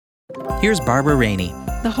Here's Barbara Rainey.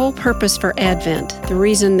 The whole purpose for Advent, the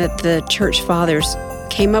reason that the church fathers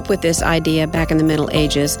came up with this idea back in the Middle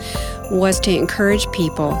Ages, was to encourage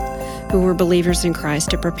people who were believers in Christ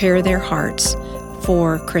to prepare their hearts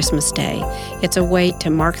for Christmas Day. It's a way to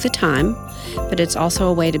mark the time, but it's also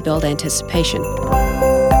a way to build anticipation.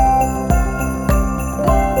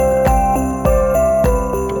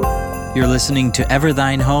 You're listening to Ever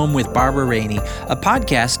Thine Home with Barbara Rainey, a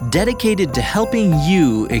podcast dedicated to helping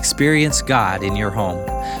you experience God in your home.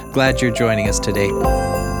 Glad you're joining us today.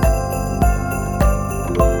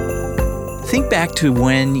 Think back to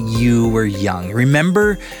when you were young.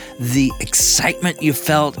 Remember the excitement you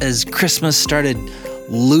felt as Christmas started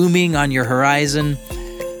looming on your horizon?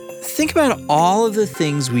 Think about all of the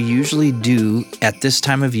things we usually do at this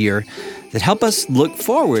time of year that help us look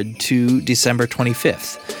forward to December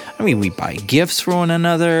 25th. I mean, we buy gifts for one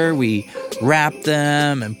another, we wrap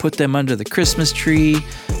them and put them under the Christmas tree,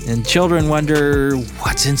 and children wonder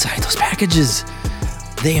what's inside those packages.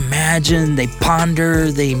 They imagine, they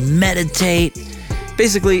ponder, they meditate.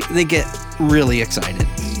 Basically, they get really excited.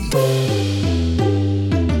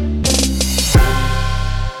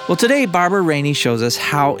 Well, today, Barbara Rainey shows us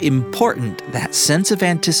how important that sense of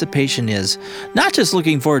anticipation is, not just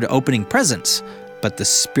looking forward to opening presents, but the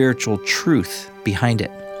spiritual truth behind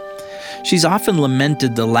it. She's often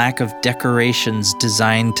lamented the lack of decorations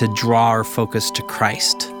designed to draw our focus to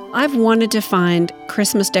Christ. I've wanted to find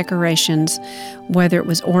Christmas decorations, whether it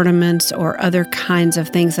was ornaments or other kinds of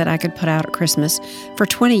things that I could put out at Christmas. For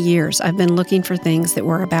 20 years, I've been looking for things that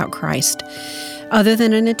were about Christ. Other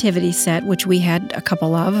than a nativity set, which we had a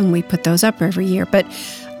couple of, and we put those up every year. But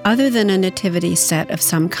other than a nativity set of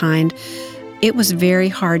some kind, it was very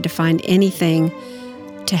hard to find anything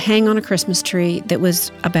to hang on a Christmas tree that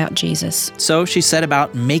was about Jesus. So she set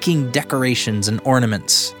about making decorations and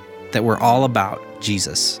ornaments that were all about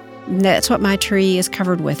Jesus. That's what my tree is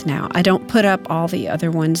covered with now. I don't put up all the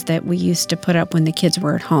other ones that we used to put up when the kids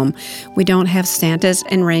were at home. We don't have Santas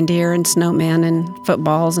and reindeer and snowmen and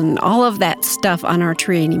footballs and all of that stuff on our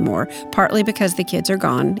tree anymore, partly because the kids are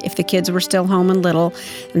gone. If the kids were still home and little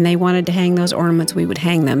and they wanted to hang those ornaments, we would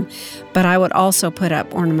hang them. But I would also put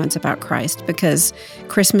up ornaments about Christ because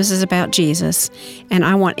Christmas is about Jesus, and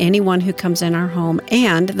I want anyone who comes in our home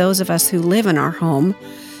and those of us who live in our home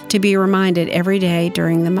to be reminded every day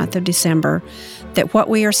during the month of December that what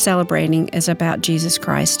we are celebrating is about Jesus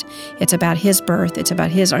Christ. It's about His birth. It's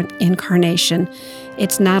about His incarnation.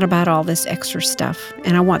 It's not about all this extra stuff.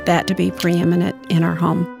 And I want that to be preeminent in our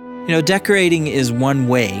home. You know, decorating is one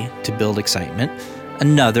way to build excitement.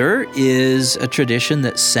 Another is a tradition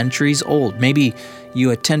that's centuries old. Maybe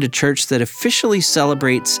you attend a church that officially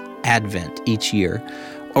celebrates Advent each year,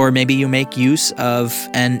 or maybe you make use of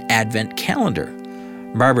an Advent calendar.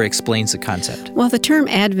 Barbara explains the concept. Well, the term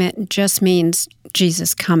Advent just means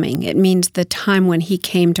Jesus coming. It means the time when He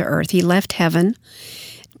came to earth. He left heaven.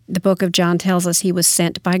 The book of John tells us He was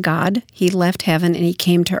sent by God. He left heaven and He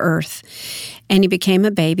came to earth. And He became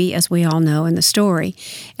a baby, as we all know in the story,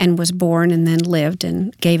 and was born and then lived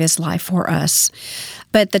and gave His life for us.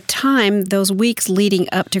 But the time, those weeks leading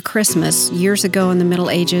up to Christmas, years ago in the Middle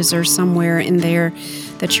Ages or somewhere in there,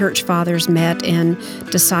 the church fathers met and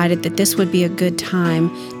decided that this would be a good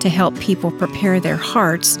time to help people prepare their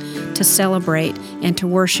hearts to celebrate and to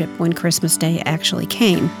worship when Christmas Day actually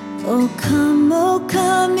came. Oh come,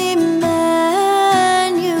 Emmanuel.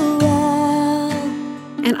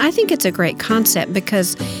 And I think it's a great concept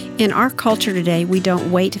because in our culture today, we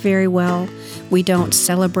don't wait very well. We don't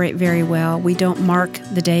celebrate very well. We don't mark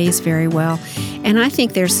the days very well. And I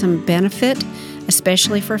think there's some benefit,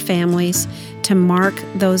 especially for families, to mark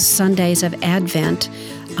those Sundays of Advent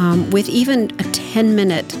with even a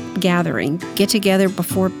 10-minute gathering. Get together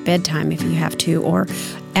before bedtime if you have to, or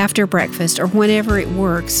after breakfast, or whenever it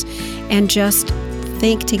works, and just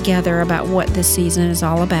think together about what this season is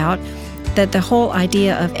all about. That the whole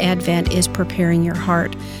idea of Advent is preparing your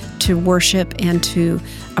heart to worship and to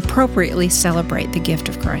appropriately celebrate the gift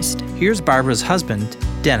of Christ. Here's Barbara's husband,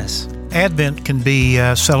 Dennis. Advent can be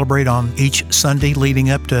celebrated on each Sunday leading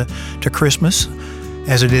up to Christmas.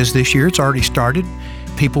 As it is this year, it's already started.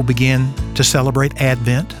 People begin to celebrate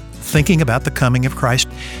Advent, thinking about the coming of Christ.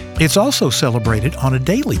 It's also celebrated on a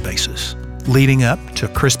daily basis, leading up to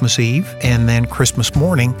Christmas Eve and then Christmas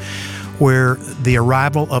morning, where the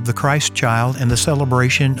arrival of the Christ child and the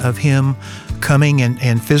celebration of Him coming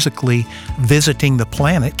and physically visiting the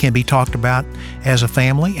planet can be talked about as a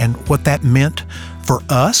family and what that meant for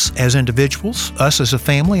us as individuals, us as a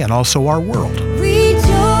family, and also our world. Rejoice,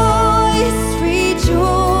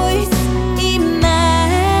 rejoice, Emmanuel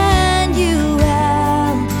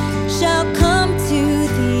shall come to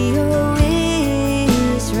the earth.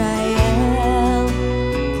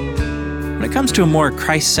 comes to a more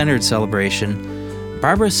Christ-centered celebration,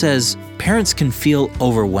 Barbara says parents can feel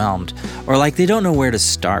overwhelmed or like they don't know where to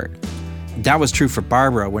start. That was true for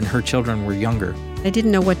Barbara when her children were younger. I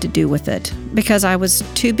didn't know what to do with it because I was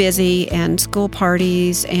too busy and school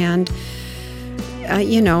parties and,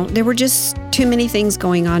 there were just too many things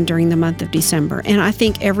going on during the month of December. And I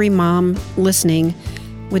think every mom listening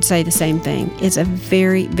would say the same thing. It's a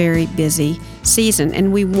very, very busy season,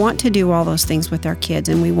 and we want to do all those things with our kids,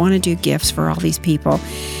 and we want to do gifts for all these people,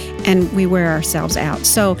 and we wear ourselves out.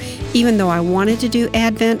 So even though I wanted to do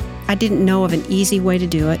Advent, I didn't know of an easy way to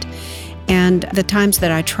do it. And the times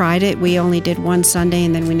that I tried it, we only did one Sunday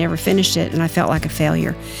and then we never finished it, and I felt like a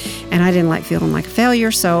failure. And I didn't like feeling like a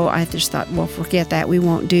failure, so I just thought, well, forget that. We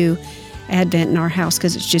won't do Advent in our house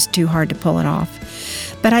because it's just too hard to pull it off.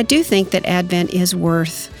 But I do think that Advent is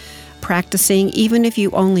worth practicing, even if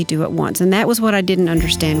you only do it once. And that was what I didn't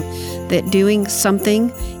understand, that doing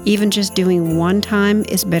something, even just doing one time,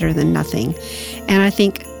 is better than nothing. And I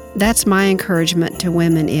think that's my encouragement to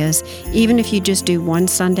women is, even if you just do one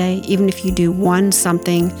Sunday, even if you do one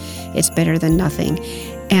something, it's better than nothing.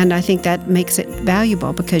 And I think that makes it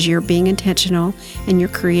valuable because you're being intentional and you're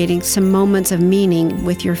creating some moments of meaning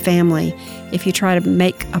with your family. If you try to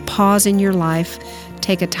make a pause in your life,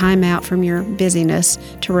 take a time out from your busyness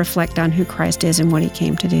to reflect on who Christ is and what He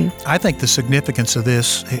came to do. I think the significance of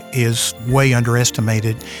this is way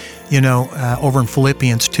underestimated. Over in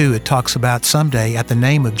Philippians 2, it talks about someday at the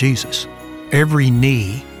name of Jesus, every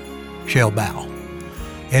knee shall bow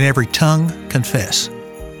and every tongue confess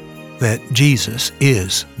that Jesus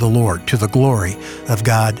is the Lord, to the glory of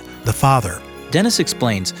God the Father. Dennis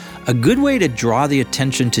explains, a good way to draw the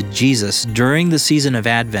attention to Jesus during the season of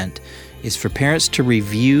Advent is for parents to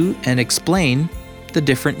review and explain the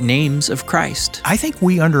different names of Christ. I think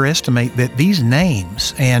we underestimate that these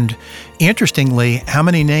names, and interestingly, how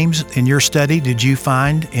many names in your study did you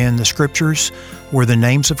find in the Scriptures were the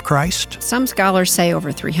names of Christ? Some scholars say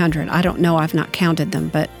over 300. I don't know, I've not counted them,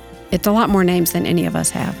 but it's a lot more names than any of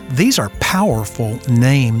us have. These are powerful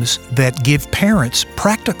names that give parents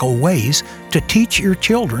practical ways to teach your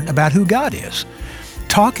children about who God is.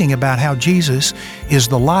 Talking about how Jesus is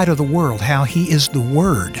the light of the world, how He is the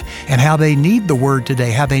Word, and how they need the Word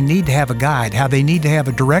today, how they need to have a guide, how they need to have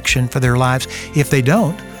a direction for their lives. If they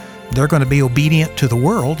don't, they're going to be obedient to the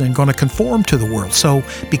world and going to conform to the world. So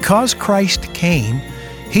because Christ came,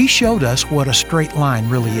 He showed us what a straight line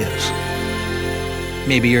really is.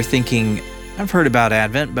 Maybe you're thinking, I've heard about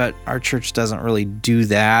Advent, but our church doesn't really do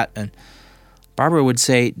that. And Barbara would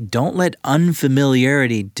say, don't let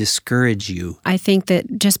unfamiliarity discourage you. I think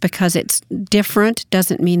that just because it's different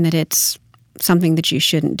doesn't mean that it's something that you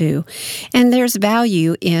shouldn't do. And there's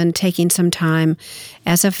value in taking some time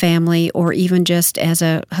as a family or even just as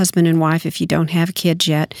a husband and wife, if you don't have kids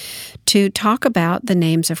yet, to talk about the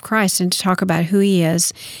names of Christ and to talk about who He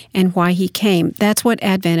is and why He came. That's what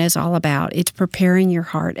Advent is all about. It's preparing your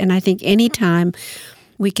heart. And I think anytime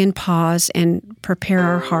we can pause and prepare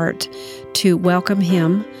our heart to welcome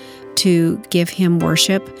Him, to give Him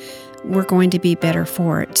worship, we're going to be better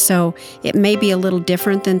for it. So it may be a little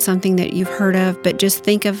different than something that you've heard of, but just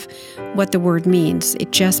think of what the word means.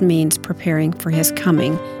 It just means preparing for His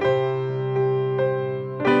coming.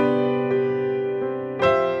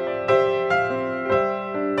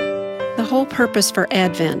 The whole purpose for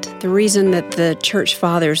Advent, the reason that the church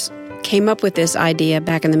fathers came up with this idea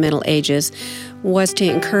back in the Middle Ages, was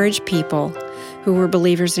to encourage people who were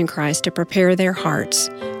believers in Christ to prepare their hearts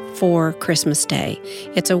for Christmas Day.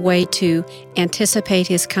 It's a way to anticipate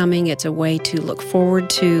His coming. It's a way to look forward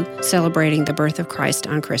to celebrating the birth of Christ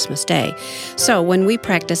on Christmas Day. So when we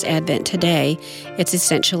practice Advent today, it's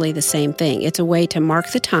essentially the same thing. It's a way to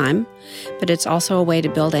mark the time, but it's also a way to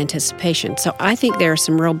build anticipation. So I think there are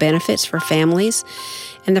some real benefits for families.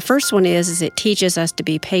 And the first one is it teaches us to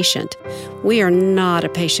be patient. We are not a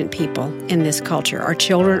patient people in this culture. Our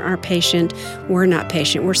children aren't patient. We're not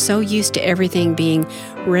patient. We're so used to everything being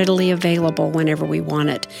readily available whenever we want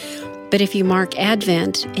it. But if you mark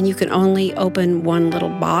Advent and you can only open one little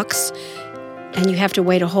box and you have to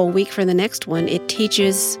wait a whole week for the next one, it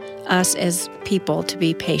teaches us as people to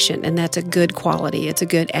be patient. And that's a good quality. It's a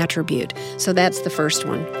good attribute. So that's the first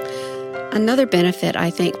one. Another benefit, I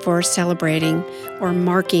think, for celebrating or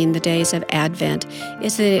marking the days of Advent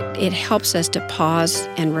is that it helps us to pause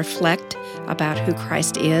and reflect about who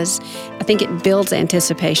Christ is. I think it builds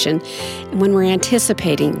anticipation. And when we're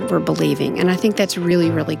anticipating, we're believing. And I think that's really,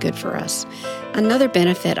 really good for us. Another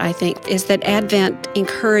benefit, I think, is that Advent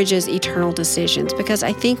encourages eternal decisions, because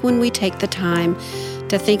I think when we take the time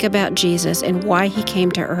to think about Jesus and why He came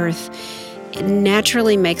to earth, it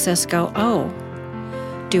naturally makes us go, oh,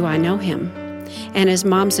 do I know Him? And as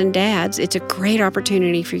moms and dads, it's a great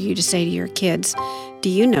opportunity for you to say to your kids, do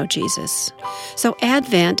you know Jesus? So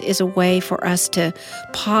Advent is a way for us to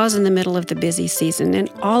pause in the middle of the busy season, and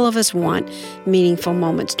all of us want meaningful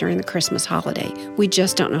moments during the Christmas holiday. We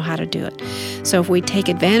just don't know how to do it. So if we take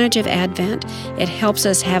advantage of Advent, it helps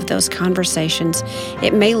us have those conversations.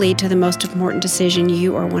 It may lead to the most important decision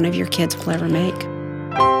you or one of your kids will ever make.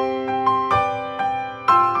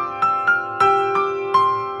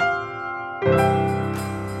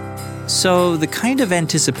 So the kind of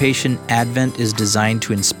anticipation Advent is designed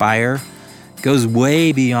to inspire goes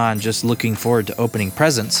way beyond just looking forward to opening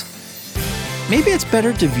presents. Maybe it's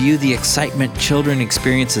better to view the excitement children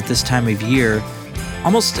experience at this time of year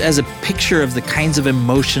almost as a picture of the kinds of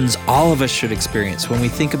emotions all of us should experience when we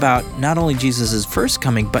think about not only Jesus' first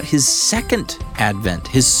coming, but his second advent,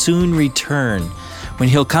 his soon return, when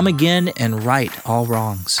he'll come again and right all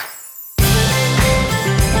wrongs.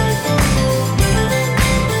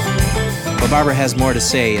 Well, Barbara has more to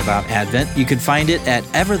say about Advent. You can find it at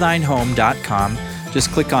everthynehome.com. Just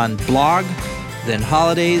click on blog, then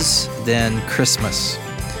holidays, then Christmas.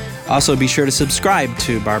 Also, be sure to subscribe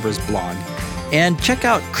to Barbara's blog. And check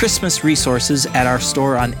out Christmas resources at our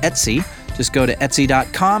store on Etsy. Just go to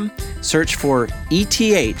etsy.com, search for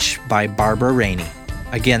ETH by Barbara Rainey.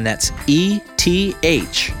 Again, that's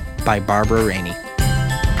ETH by Barbara Rainey.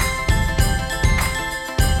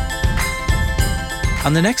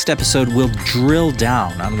 On the next episode, we'll drill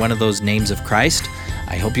down on one of those names of Christ.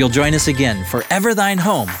 I hope you'll join us again for Ever Thine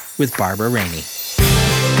Home with Barbara Rainey.